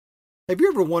Have you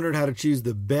ever wondered how to choose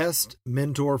the best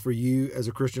mentor for you as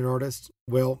a Christian artist?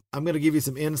 Well, I'm going to give you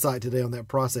some insight today on that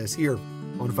process here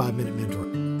on 5 Minute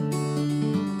Mentoring.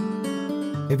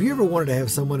 Have you ever wanted to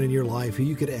have someone in your life who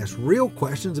you could ask real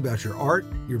questions about your art,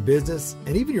 your business,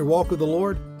 and even your walk with the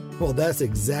Lord? Well, that's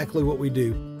exactly what we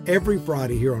do every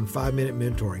Friday here on 5 Minute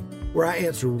Mentoring, where I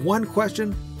answer one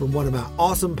question from one of my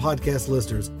awesome podcast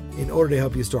listeners in order to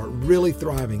help you start really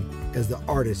thriving as the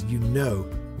artist you know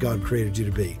God created you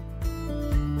to be.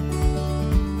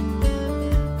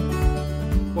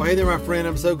 Well, hey there, my friend.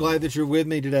 I'm so glad that you're with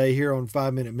me today here on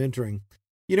 5 Minute Mentoring.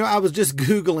 You know, I was just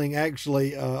Googling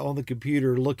actually on the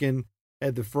computer looking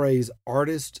at the phrase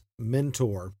artist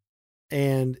mentor.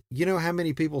 And you know how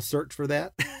many people search for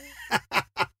that?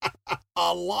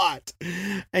 A lot.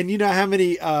 And you know how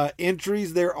many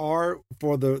entries there are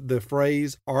for the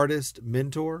phrase artist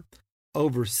mentor?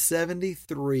 Over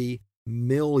 73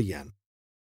 million.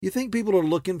 You think people are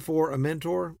looking for a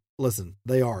mentor? Listen,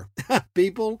 they are.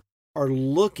 People are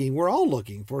looking, we're all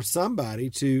looking for somebody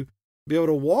to be able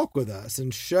to walk with us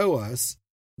and show us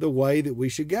the way that we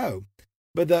should go.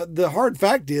 But the hard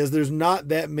fact is there's not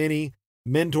that many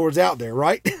mentors out there,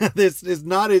 right? This is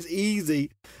not as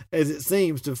easy as it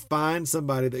seems to find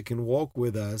somebody that can walk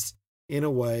with us in a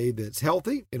way that's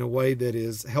healthy, in a way that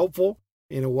is helpful,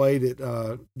 in a way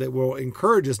that that will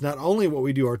encourage us not only what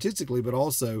we do artistically, but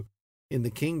also in the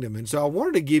kingdom. And so I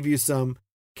wanted to give you some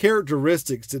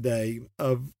characteristics today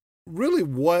of really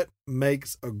what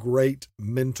makes a great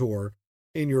mentor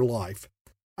in your life.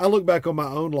 I look back on my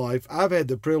own life. I've had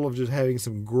the privilege of having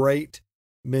some great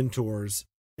mentors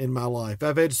in my life.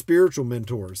 I've had spiritual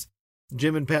mentors.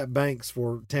 Jim and Pat Banks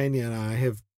for Tanya and I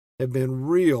have been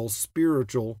real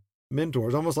spiritual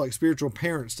mentors, almost like spiritual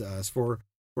parents to us for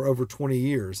over 20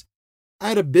 years. I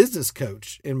had a business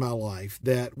coach in my life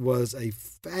that was a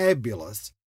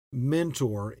fabulous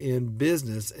mentor in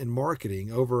business and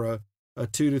marketing over a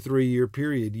 2 to 3 year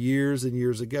period, years and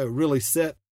years ago. Really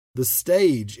set the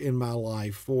stage in my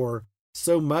life for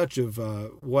so much of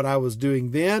what I was doing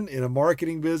then in a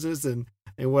marketing business and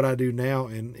what I do now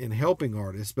in helping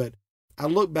artists. But I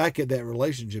look back at that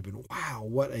relationship and wow,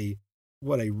 what a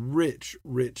rich,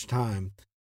 rich time.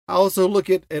 I also look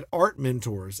at art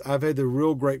mentors. I've had the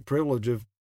real great privilege of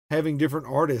having different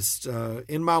artists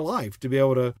in my life to be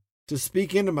able to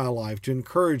speak into my life, to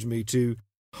encourage me, to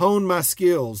hone my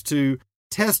skills, to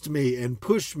test me and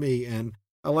push me and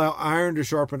allow iron to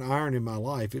sharpen iron in my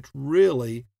life. It's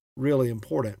really, really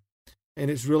important. And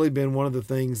it's really been one of the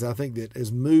things I think that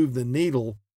has moved the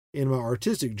needle in my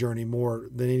artistic journey more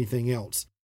than anything else.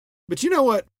 But you know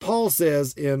what Paul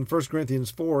says in 1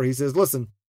 Corinthians 4? He says, listen,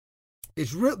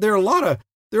 there are a lot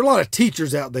of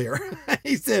teachers out there.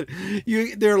 He said,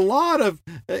 there are a lot of,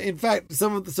 in fact,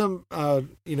 some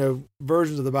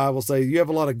versions of the Bible say you have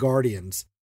a lot of guardians.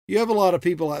 You have a lot of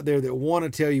people out there that want to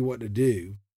tell you what to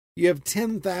do. You have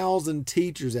 10,000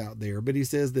 teachers out there, but he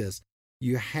says this,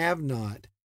 you have not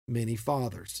many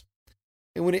fathers.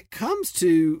 And when it comes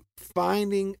to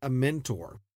finding a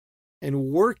mentor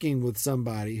and working with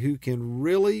somebody who can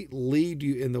really lead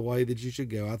you in the way that you should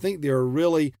go, I think there are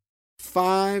really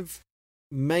 5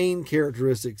 main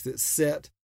characteristics that set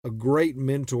a great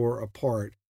mentor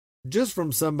apart, just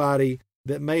from somebody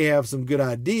that may have some good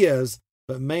ideas,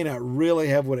 but may not really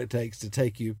have what it takes to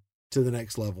take you to the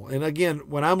next level. And again,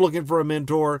 when I'm looking for a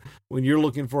mentor, when you're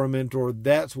looking for a mentor,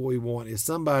 that's what we want, is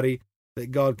somebody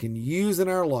that God can use in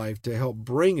our life to help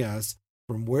bring us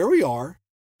from where we are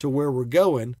to where we're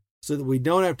going, so that we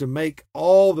don't have to make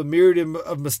all the myriad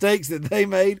of mistakes that they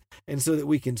made, and so that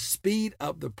we can speed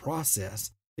up the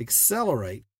process,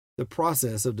 accelerate the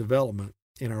process of development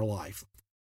in our life.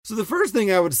 So the first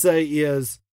thing I would say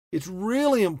is it's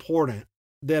really important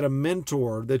that a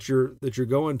mentor that you're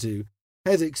going to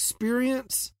has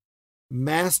experience,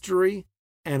 mastery,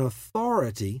 and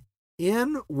authority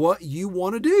in what you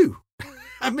want to do.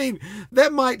 I mean,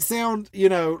 that might sound,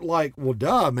 like, well,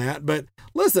 duh, Matt, but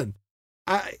listen,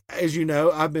 as you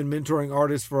know, I've been mentoring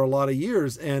artists for a lot of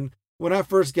years. And when I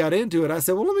first got into it, I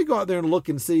said, well, let me go out there and look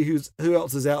and see who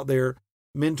else is out there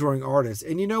mentoring artists.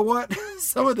 And you know what?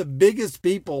 Some of the biggest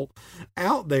people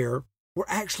out there were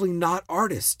actually not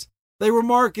artists. They were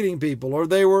marketing people, or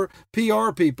they were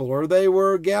PR people, or they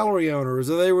were gallery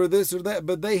owners, or they were this or that,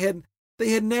 but they had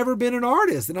never been an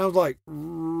artist. And I was like,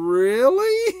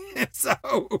 really? And so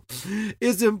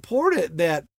it's important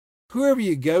that whoever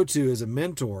you go to as a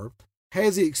mentor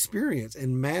has the experience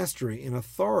and mastery and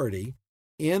authority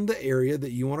in the area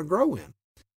that you want to grow in.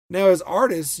 Now, as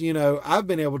artists, I've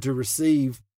been able to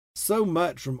receive so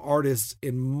much from artists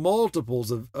in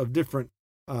multiples of different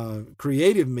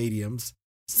creative mediums,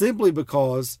 simply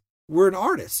because we're an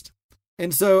artist.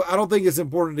 And so I don't think it's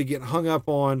important to get hung up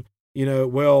on,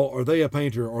 well, are they a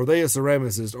painter? Are they a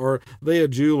ceramicist? Or are they a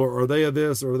jeweler? Or are they a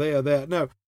this? Or are they a that? No,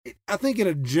 I think in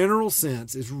a general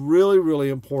sense, it's really, really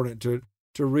important to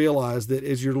realize that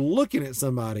as you're looking at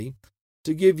somebody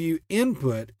to give you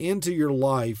input into your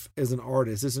life as an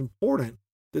artist, it's important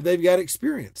that they've got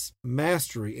experience,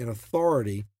 mastery, and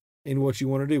authority in what you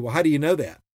want to do. Well, how do you know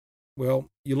that? Well,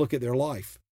 you look at their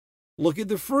life. Look at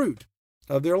the fruit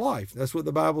of their life. That's what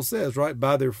the Bible says, right?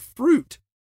 By their fruit,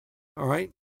 all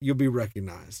right, you'll be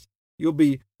recognized. You'll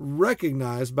be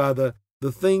recognized by the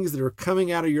things that are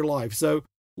coming out of your life. So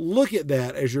look at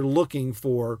that as you're looking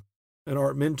for an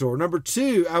art mentor. Number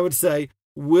 2, I would say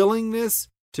willingness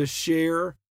to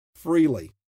share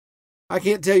freely. I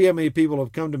can't tell you how many people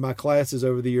have come to my classes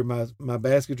over the year, my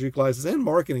basketry classes and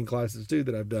marketing classes too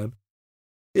that I've done.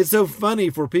 It's so funny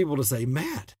for people to say,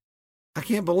 Matt, I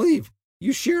can't believe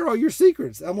you share all your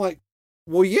secrets. I'm like,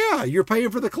 well, yeah, you're paying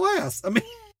for the class. I mean,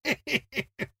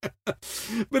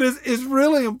 but it's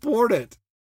really important.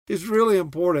 It's really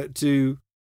important to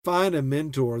find a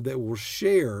mentor that will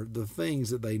share the things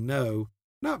that they know,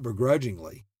 not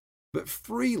begrudgingly, but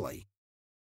freely.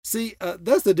 See,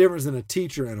 that's the difference in a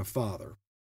teacher and a father.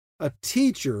 A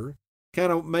teacher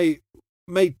kind of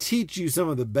may teach you some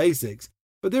of the basics,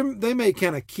 but they may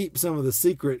kind of keep some of the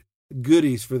secret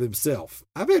goodies for themselves.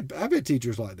 I've had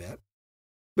teachers like that.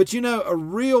 But a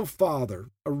real father,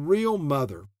 a real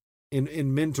mother in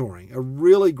mentoring, a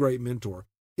really great mentor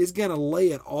is going to lay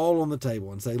it all on the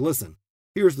table and say, listen,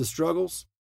 here's the struggles,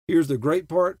 here's the great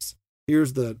parts,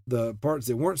 here's the parts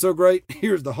that weren't so great,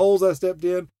 here's the holes I stepped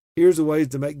in, here's the ways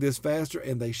to make this faster,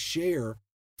 and they share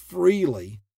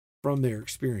freely from their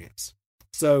experience.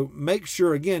 So make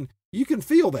sure, again, you can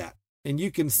feel that and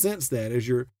you can sense that as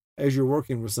you're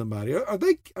working with somebody. Are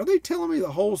they telling me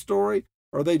the whole story,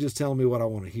 or are they just telling me what I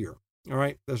want to hear? All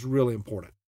right, that's really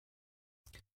important.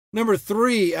 Number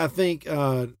 3, I think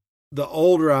the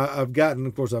older I've gotten,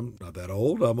 of course, I'm not that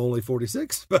old. I'm only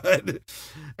 46, but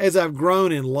as I've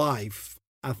grown in life,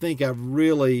 I think I've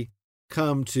really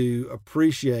come to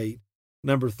appreciate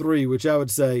number 3, which I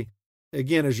would say,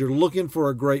 again, as you're looking for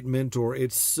a great mentor,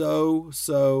 it's so,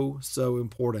 so, so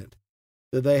important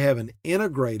that they have an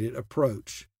integrated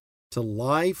approach to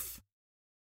life,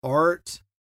 art,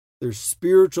 their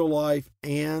spiritual life,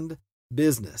 and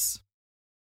business.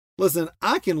 Listen,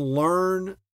 I can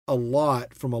learn a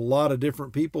lot from a lot of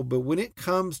different people, but when it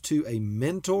comes to a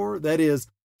mentor, that is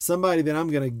somebody that I'm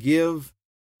going to give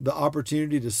the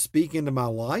opportunity to speak into my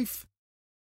life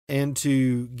and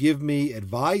to give me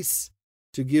advice,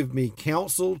 to give me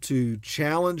counsel, to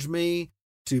challenge me,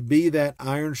 to be that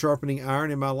iron sharpening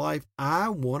iron in my life, I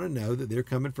want to know that they're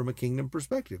coming from a kingdom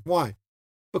perspective. Why?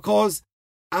 Because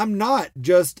I'm not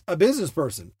just a business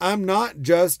person. I'm not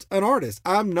just an artist.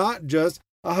 I'm not just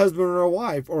a husband or a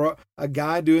wife or a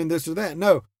guy doing this or that.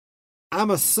 No,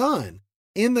 I'm a son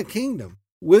in the kingdom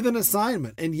with an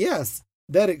assignment. And yes,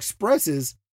 that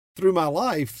expresses through my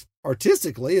life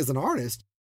artistically as an artist,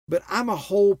 but I'm a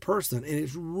whole person. And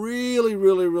it's really,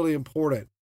 really, really important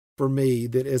for me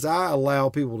that as I allow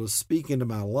people to speak into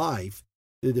my life,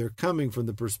 that they're coming from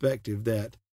the perspective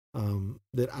that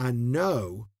I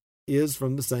know is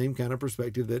from the same kind of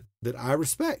perspective that I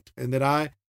respect and that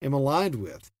I am aligned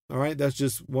with. All right. That's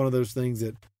just one of those things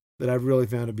that I've really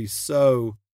found to be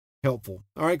so helpful.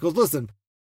 All right. Because listen,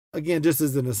 again, just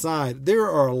as an aside, there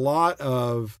are a lot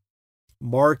of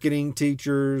marketing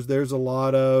teachers. There's a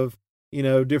lot of,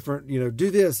 different, do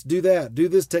this, do that, do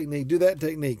this technique, do that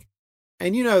technique.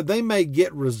 And, they may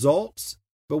get results,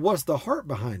 but what's the heart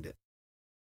behind it?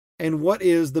 And what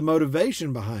is the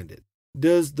motivation behind it?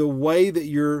 Does the way that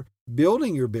you're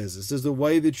building your business, does the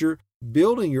way that you're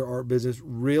building your art business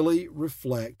really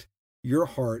reflect your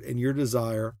heart and your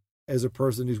desire as a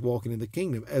person who's walking in the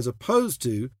kingdom, as opposed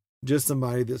to just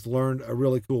somebody that's learned a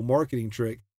really cool marketing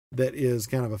trick that is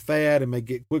kind of a fad and may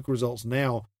get quick results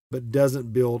now, but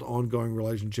doesn't build ongoing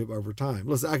relationship over time.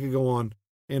 Listen, I could go on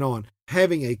and on.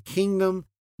 Having a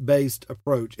kingdom-based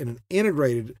approach and an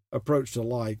integrated approach to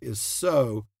life is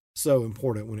so, so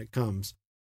important when it comes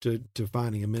to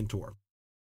finding a mentor.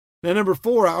 Now, number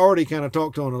 4, I already kind of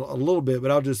talked on a little bit, but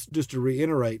I'll just to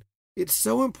reiterate, it's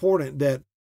so important that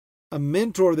a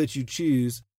mentor that you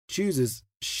chooses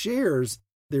shares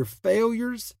their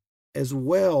failures as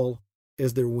well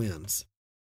as their wins.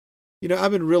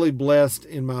 I've been really blessed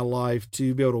in my life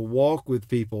to be able to walk with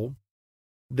people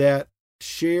that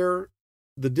share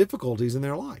the difficulties in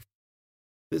their life.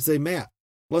 That say, Matt,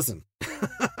 listen,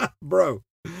 bro,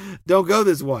 don't go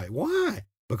this way. Why?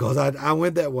 Because I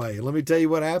went that way. Let me tell you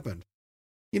what happened.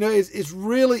 It's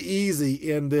really easy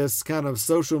in this kind of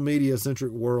social media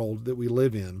centric world that we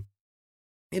live in,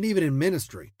 and even in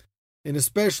ministry, and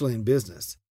especially in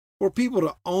business, for people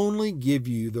to only give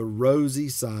you the rosy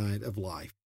side of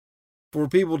life. For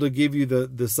people to give you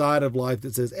the side of life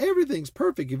that says everything's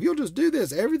perfect. If you'll just do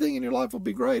this, everything in your life will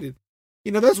be great. And,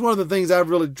 that's one of the things I've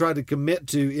really tried to commit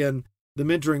to in the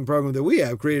mentoring program that we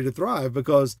have, Created to Thrive,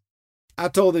 because I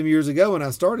told them years ago when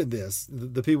I started this,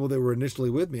 the people that were initially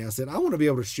with me, I said, I want to be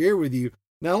able to share with you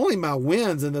not only my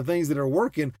wins and the things that are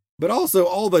working, but also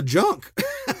all the junk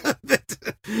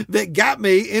that got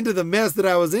me into the mess that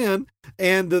I was in,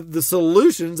 and the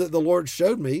solutions that the Lord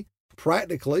showed me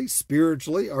practically,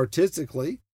 spiritually,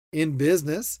 artistically, in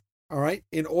business, all right,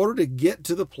 in order to get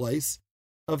to the place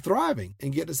of thriving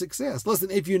and get to success.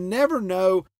 Listen, if you never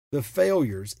know the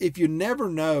failures, if you never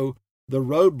know the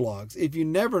roadblocks, if you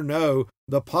never know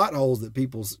the potholes that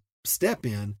people step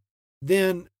in,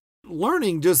 then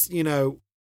learning just,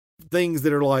 things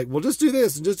that are like, well, just do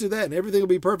this and just do that and everything will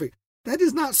be perfect, that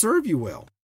does not serve you well.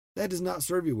 That does not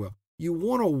serve you well. You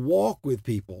want to walk with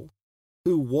people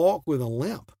who walk with a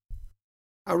limp.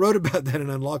 I wrote about that in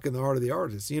Unlocking the Heart of the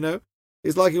Artist.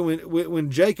 It's like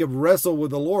when Jacob wrestled with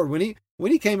the Lord,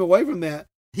 when he came away from that,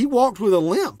 he walked with a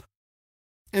limp.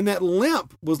 And that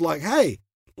limp was like, hey,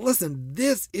 listen,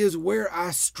 this is where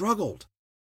I struggled.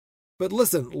 But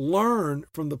listen, learn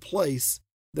from the place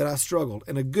that I struggled.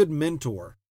 And a good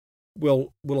mentor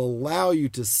will allow you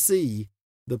to see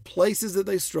the places that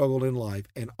they struggled in life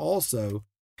and also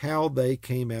how they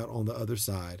came out on the other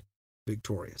side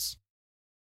victorious.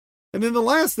 And then the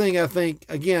last thing, I think,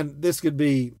 again, this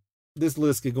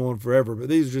list could go on forever, but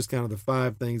these are just kind of the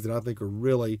 5 things that I think are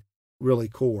really, really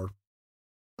core.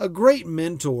 A great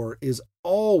mentor is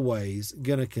always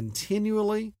going to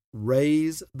continually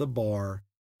raise the bar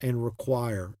and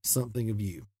require something of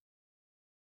you.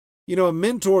 A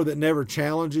mentor that never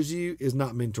challenges you is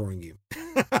not mentoring you.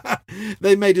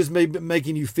 They may just be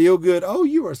making you feel good. Oh,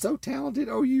 you are so talented.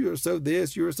 Oh, you are so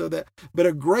this, you are so that. But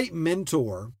a great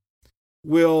mentor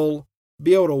will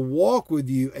be able to walk with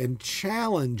you and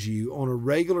challenge you on a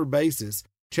regular basis,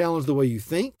 challenge the way you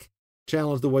think,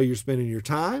 challenge the way you're spending your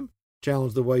time,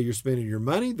 challenge the way you're spending your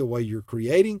money, the way you're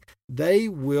creating. They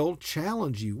will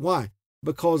challenge you. Why?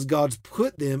 Because God's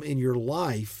put them in your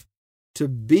life to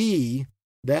be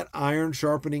that iron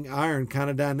sharpening iron kind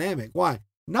of dynamic. Why?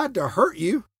 Not to hurt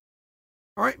you,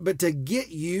 all right, but to get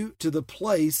you to the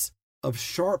place of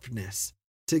sharpness,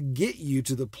 to get you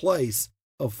to the place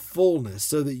of fullness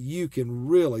so that you can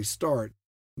really start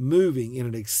moving in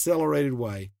an accelerated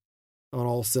way on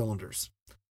all cylinders.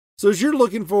 So as you're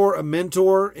looking for a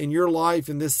mentor in your life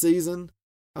in this season,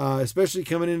 especially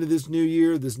coming into this new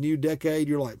year, this new decade,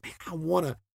 you're like, man, I want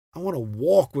to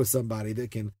walk with somebody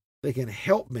that can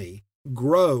help me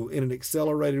grow in an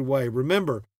accelerated way.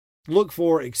 Remember, look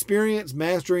for experience,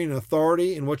 mastery, and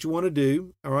authority in what you want to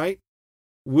do. All right.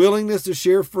 Willingness to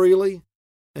share freely,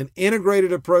 an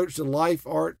integrated approach to life,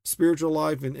 art, spiritual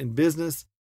life, and business,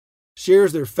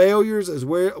 shares their failures as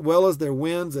well as their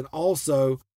wins, and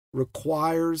also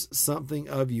requires something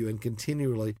of you and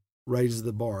continually raises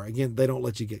the bar. Again, they don't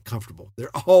let you get comfortable. They're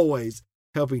always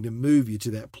helping to move you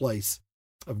to that place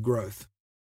of growth.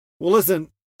 Well, listen,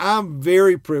 I'm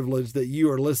very privileged that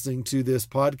you are listening to this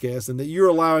podcast and that you're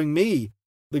allowing me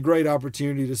the great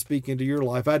opportunity to speak into your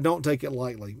life. I don't take it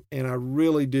lightly, and I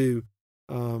really do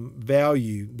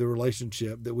value the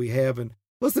relationship that we have. And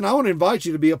listen, I want to invite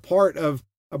you to be a part of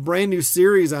a brand new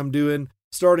series I'm doing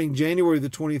starting January the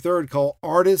 23rd called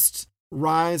Artists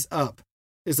Rise Up.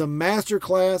 It's a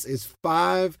masterclass. It's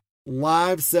 5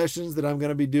 live sessions that I'm going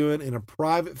to be doing in a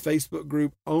private Facebook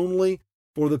group only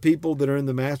for the people that are in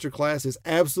the masterclass. It's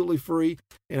absolutely free,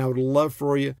 and I would love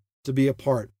for you to be a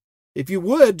part. If you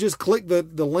would, just click the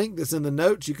link that's in the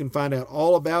notes. You can find out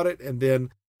all about it, and then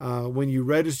when you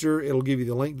register, it'll give you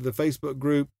the link to the Facebook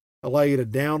group, allow you to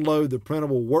download the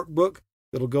printable workbook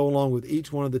that'll go along with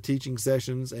each one of the teaching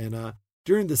sessions. And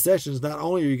during the sessions, not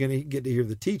only are you going to get to hear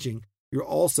the teaching, you'll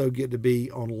also get to be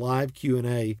on live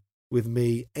Q&A with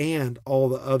me and all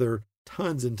the other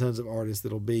tons and tons of artists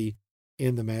that'll be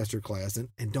in the masterclass.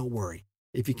 And don't worry,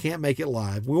 if you can't make it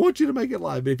live, we want you to make it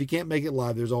live, but if you can't make it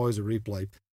live, there's always a replay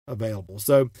available.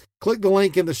 So click the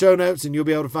link in the show notes and you'll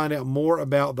be able to find out more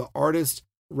about the Artist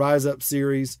Rise Up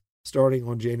series starting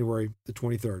on January the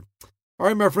 23rd. All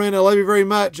right, my friend, I love you very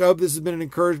much. I hope this has been an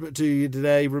encouragement to you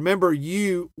today. Remember,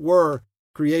 you were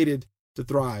created to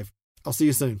thrive. I'll see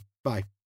you soon. Bye.